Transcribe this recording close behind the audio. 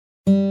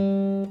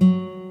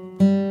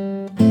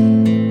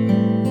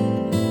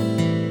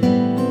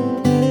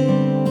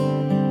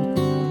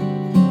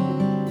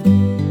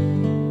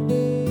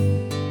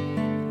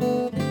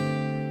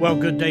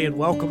good day and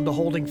welcome to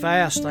Holding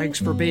Fast. Thanks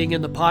for being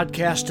in the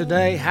podcast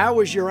today. How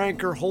is your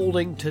anchor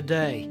holding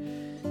today?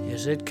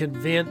 Is it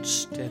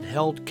convinced and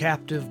held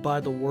captive by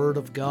the Word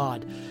of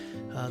God?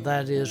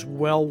 That is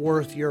well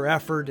worth your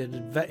effort,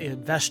 and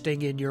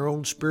investing in your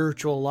own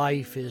spiritual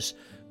life is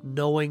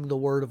knowing the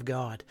Word of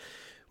God.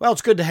 Well,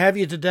 it's good to have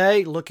you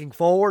today. Looking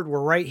forward. We're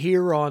right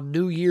here on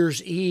New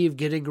Year's Eve,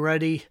 getting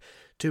ready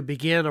to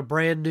begin a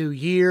brand new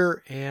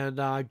year, and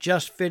I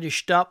just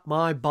finished up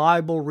my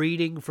Bible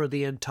reading for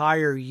the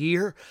entire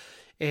year,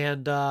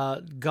 and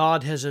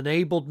God has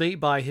enabled me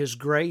by His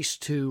grace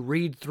to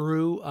read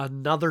through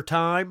another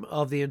time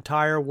of the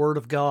entire Word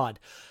of God.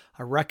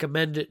 I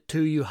recommend it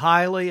to you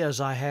highly,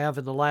 as I have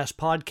in the last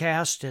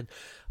podcast, and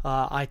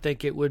I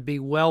think it would be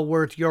well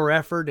worth your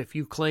effort if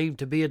you claim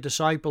to be a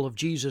disciple of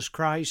Jesus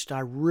Christ.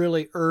 I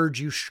really urge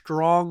you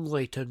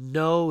strongly to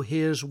know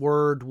His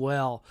Word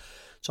well.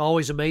 It's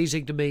always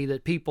amazing to me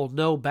that people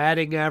know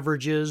batting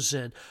averages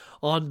and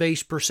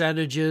on-base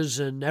percentages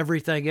and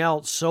everything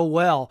else so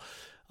well,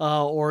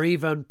 or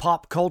even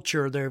pop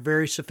culture. They're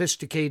very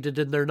sophisticated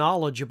in their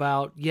knowledge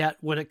about, yet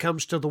when it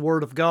comes to the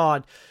Word of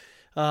God,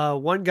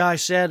 one guy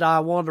said,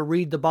 I want to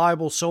read the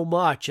Bible so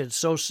much and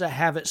so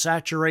have it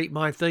saturate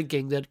my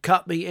thinking that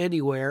cut me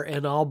anywhere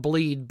and I'll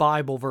bleed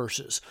Bible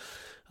verses.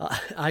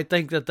 I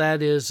think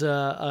that is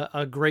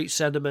a great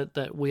sentiment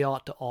that we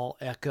ought to all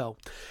echo.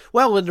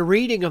 Well, in the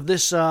reading of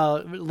this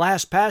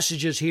last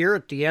passages here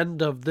at the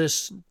end of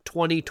this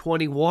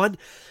 2021,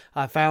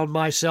 I found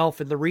myself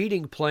in the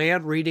reading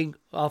plan, reading,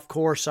 of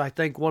course, I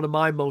think one of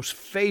my most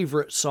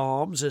favorite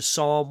Psalms is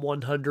Psalm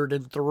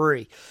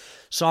 103.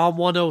 Psalm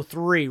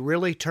 103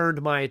 really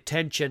turned my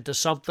attention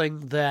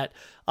to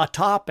a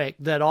topic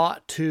that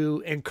ought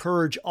to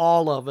encourage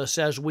all of us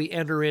as we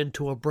enter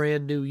into a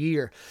brand new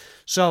year.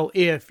 So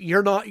if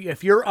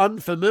you're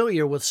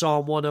unfamiliar with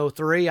Psalm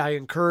 103, I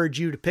encourage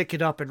you to pick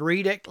it up and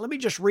read it. Let me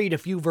just read a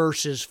few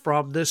verses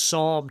from this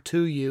psalm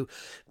to you,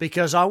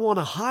 because I want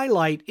to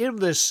highlight in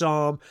this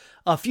psalm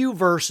a few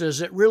verses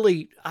that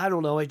really,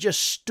 it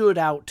just stood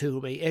out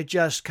to me. It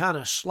just kind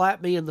of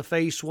slapped me in the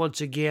face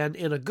once again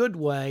in a good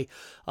way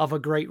of a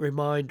great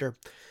reminder.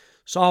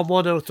 Psalm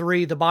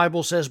 103, the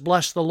Bible says,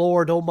 Bless the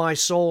Lord, O my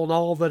soul, and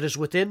all that is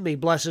within me.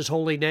 Bless His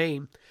holy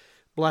name.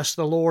 Bless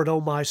the Lord, O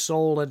my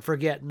soul, and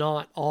forget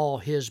not all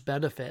His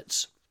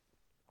benefits.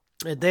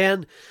 And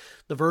then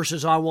the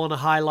verses I want to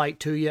highlight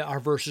to you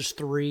are verses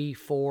 3,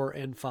 4,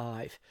 and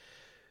 5.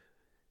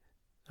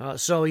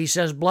 So he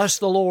says, Bless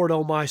the Lord,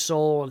 O my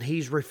soul, and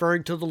he's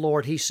referring to the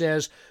Lord. He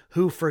says,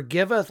 Who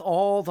forgiveth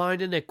all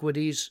thine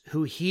iniquities,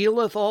 who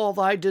healeth all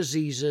thy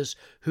diseases,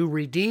 who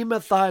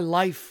redeemeth thy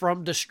life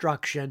from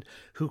destruction,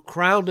 who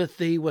crowneth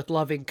thee with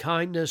loving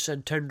kindness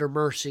and tender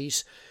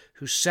mercies,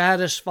 who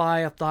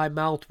satisfieth thy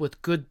mouth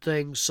with good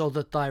things, so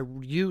that thy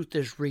youth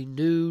is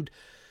renewed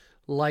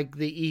like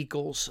the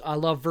eagles. I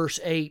love verse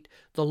 8.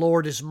 The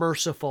Lord is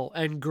merciful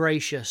and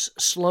gracious,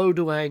 slow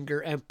to anger,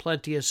 and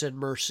plenteous in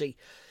mercy.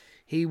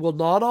 He will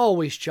not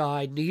always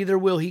chide, neither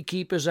will He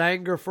keep His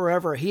anger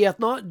forever. He hath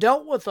not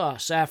dealt with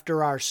us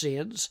after our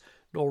sins,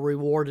 nor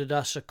rewarded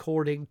us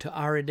according to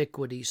our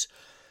iniquities.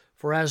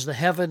 For as the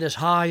heaven is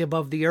high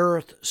above the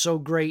earth, so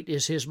great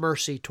is His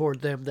mercy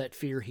toward them that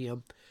fear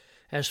Him.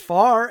 As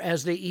far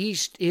as the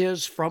east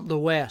is from the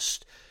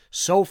west,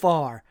 so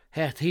far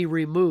hath He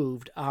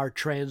removed our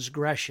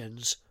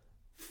transgressions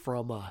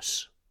from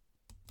us.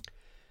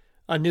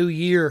 A new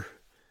year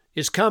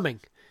is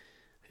coming.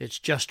 It's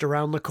just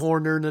around the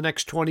corner in the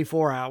next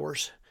 24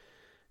 hours.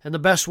 And the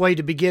best way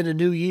to begin a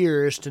new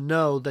year is to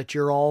know that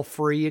you're all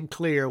free and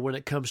clear when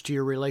it comes to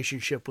your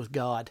relationship with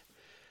God.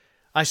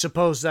 I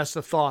suppose that's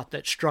the thought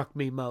that struck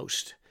me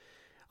most.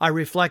 I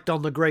reflect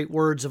on the great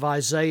words of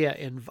Isaiah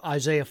in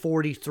Isaiah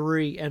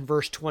 43 and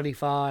verse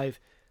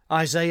 25.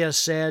 Isaiah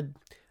said,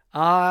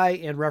 I,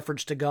 in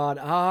reference to God,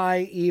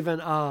 I,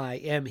 even I,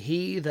 am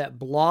He that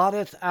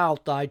blotteth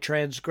out thy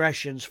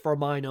transgressions for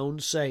mine own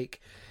sake,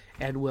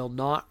 and will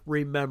not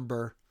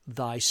remember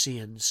thy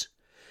sins.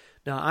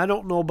 Now, I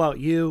don't know about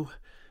you,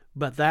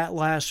 but that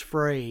last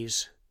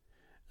phrase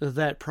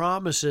that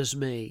promises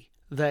me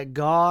that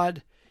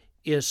God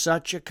is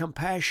such a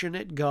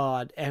compassionate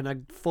God and a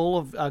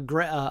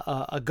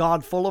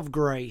God full of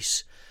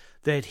grace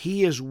that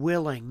He is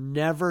willing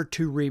never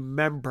to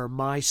remember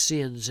my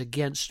sins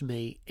against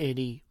me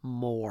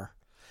anymore.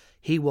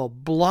 He will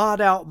blot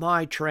out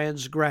my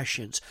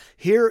transgressions.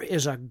 Here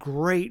is a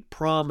great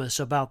promise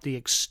about the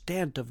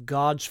extent of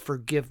God's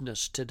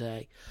forgiveness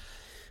today.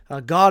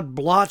 God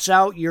blots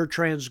out your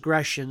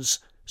transgressions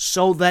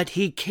so that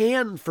He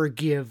can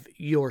forgive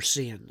your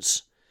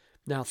sins.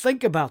 Now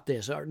think about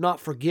this, or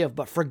not forgive,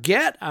 but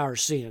forget our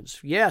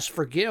sins. Yes,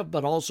 forgive,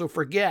 but also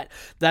forget.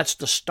 That's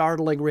the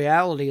startling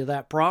reality of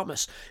that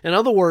promise. In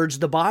other words,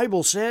 the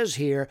Bible says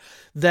here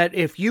that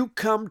if you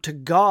come to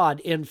God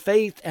in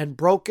faith and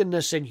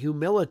brokenness and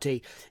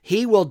humility,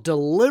 He will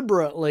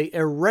deliberately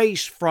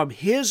erase from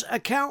His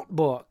account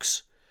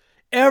books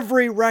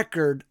every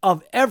record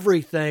of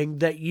everything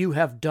that you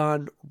have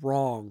done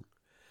wrong.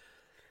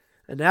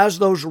 And as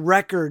those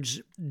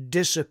records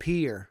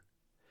disappear,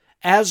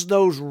 as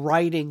those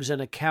writings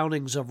and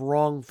accountings of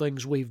wrong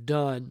things we've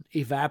done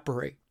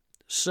evaporate,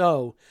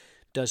 so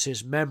does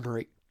his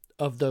memory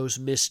of those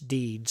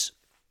misdeeds.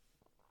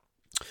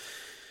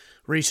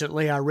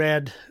 Recently, I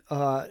read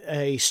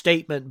a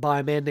statement by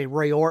a man named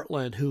Ray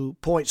Ortlund who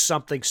points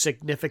something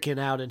significant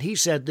out, and he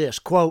said this,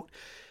 quote,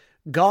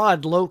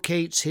 God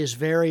locates his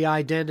very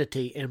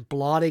identity in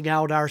blotting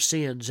out our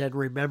sins and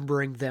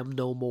remembering them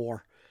no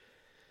more,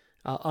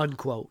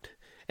 unquote.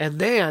 And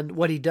then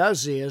what he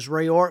does is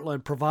Ray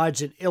Ortlund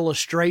provides an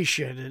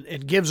illustration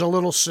and gives a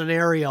little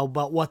scenario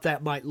about what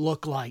that might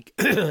look like.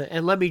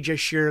 And let me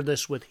just share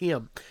this with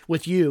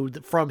you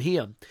from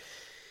him.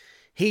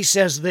 He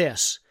says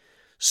this,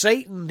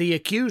 Satan, the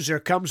accuser,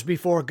 comes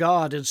before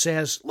God and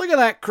says, look at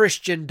that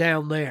Christian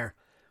down there.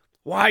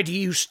 Why do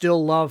you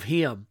still love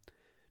him?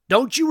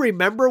 Don't you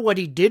remember what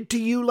he did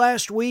to you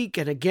last week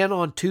and again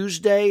on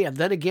Tuesday and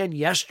then again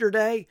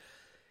yesterday?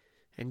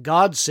 And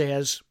God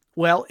says,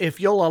 well, if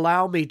you'll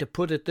allow me to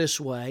put it this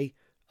way,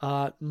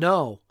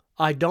 no,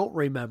 I don't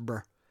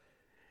remember.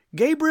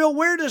 Gabriel,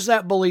 where does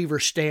that believer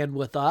stand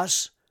with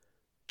us?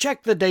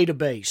 Check the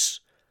database.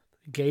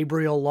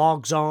 Gabriel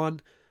logs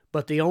on,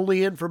 but the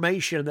only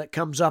information that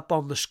comes up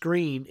on the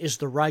screen is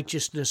the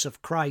righteousness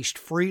of Christ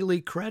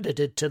freely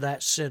credited to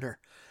that sinner,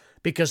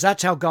 because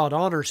that's how God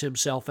honors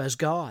himself as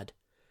God.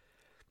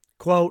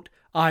 Quote,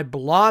 I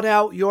blot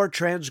out your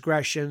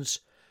transgressions.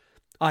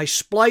 I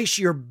splice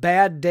your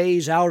bad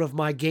days out of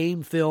my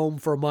game film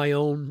for my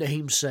own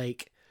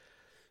namesake.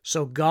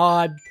 So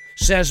God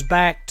says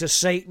back to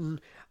Satan,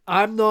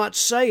 I'm not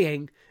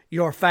saying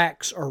your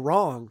facts are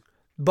wrong,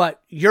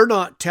 but you're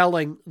not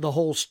telling the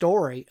whole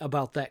story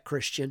about that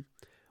Christian.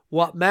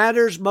 What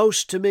matters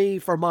most to me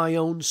for my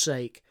own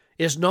sake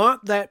is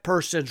not that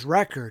person's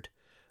record,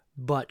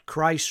 but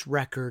Christ's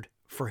record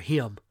for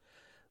him.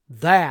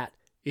 That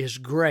is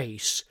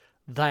grace.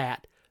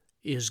 That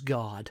is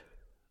God.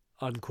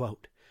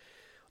 Unquote.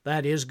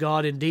 That is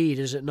God indeed,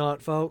 is it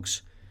not,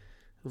 folks?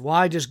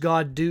 Why does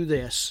God do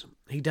this?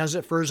 He does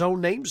it for his own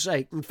name's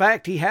sake. In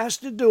fact, he has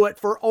to do it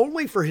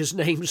only for his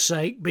name's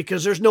sake,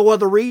 because there's no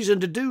other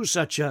reason to do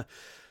such a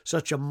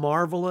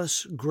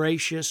marvelous,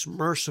 gracious,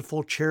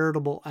 merciful,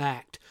 charitable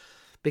act.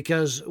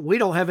 Because we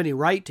don't have any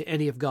right to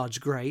any of God's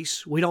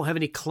grace. We don't have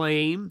any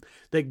claim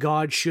that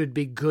God should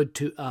be good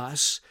to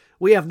us.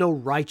 We have no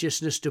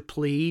righteousness to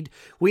plead.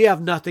 We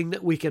have nothing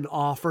that we can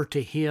offer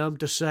to him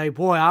to say,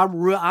 boy,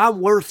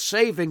 I'm worth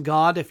saving,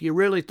 God, if you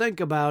really think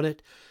about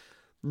it.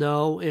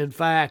 No, in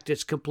fact,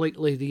 it's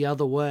completely the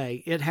other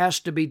way. It has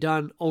to be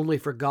done only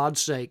for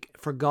God's sake,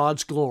 for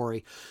God's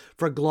glory,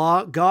 for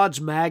God's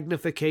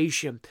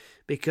magnification,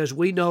 because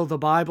we know the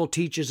Bible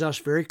teaches us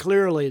very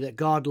clearly that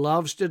God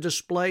loves to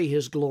display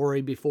his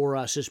glory before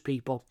us, his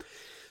people,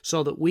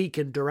 so that we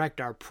can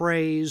direct our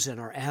praise and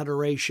our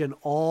adoration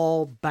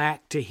all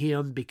back to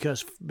him,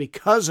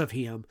 because of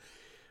him,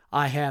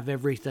 I have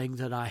everything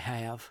that I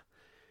have.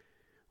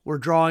 We're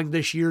drawing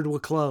this year to a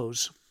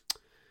close.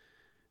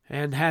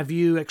 And have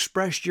you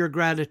expressed your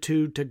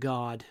gratitude to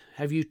God?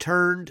 Have you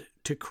turned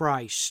to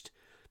Christ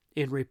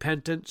in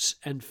repentance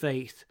and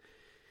faith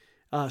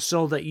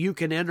so that you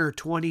can enter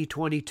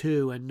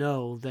 2022 and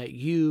know that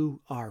you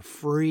are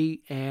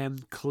free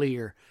and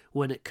clear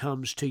when it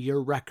comes to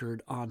your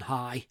record on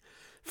high?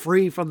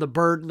 Free from the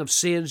burden of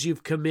sins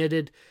you've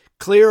committed,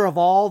 clear of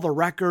all the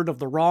record of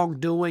the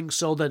wrongdoing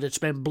so that it's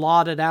been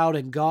blotted out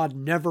and God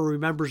never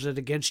remembers it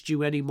against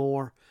you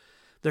anymore.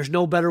 There's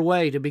no better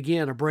way to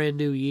begin a brand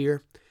new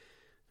year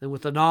than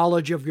with the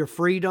knowledge of your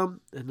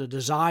freedom and the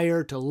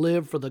desire to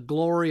live for the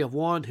glory of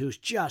one who's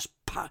just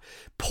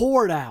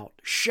poured out,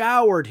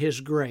 showered his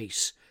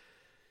grace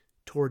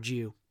towards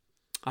you.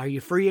 Are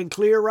you free and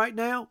clear right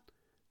now?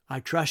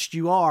 I trust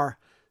you are.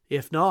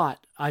 If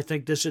not, I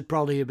think this would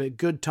probably be a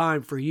good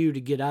time for you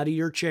to get out of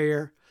your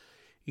chair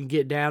and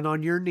get down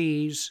on your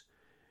knees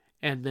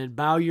and then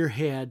bow your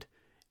head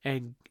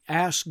and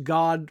ask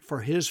God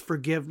for his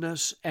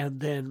forgiveness and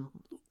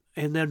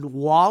then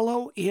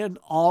wallow in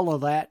all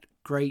of that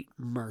great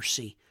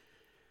mercy,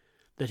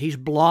 that he's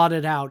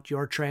blotted out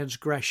your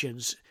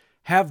transgressions.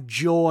 Have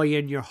joy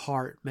in your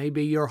heart.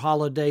 Maybe your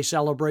holiday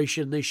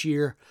celebration this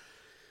year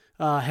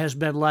has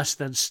been less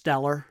than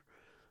stellar,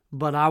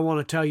 but I want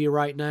to tell you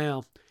right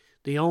now,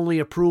 the only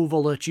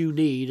approval that you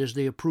need is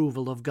the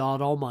approval of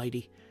God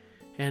Almighty,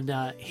 and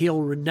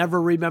he'll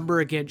never remember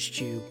against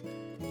you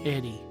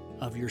any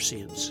of your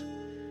sins.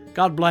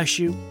 God bless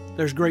you.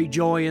 There's great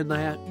joy in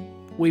that.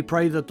 We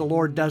pray that the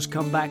Lord does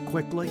come back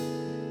quickly.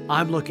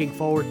 I'm looking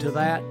forward to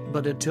that,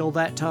 but until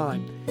that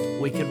time,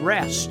 we can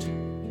rest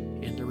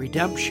in the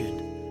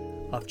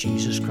redemption of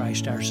Jesus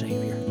Christ our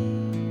Savior.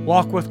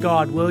 Walk with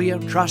God, will you?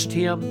 Trust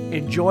him,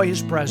 enjoy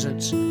his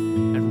presence,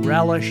 and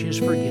relish his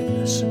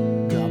forgiveness.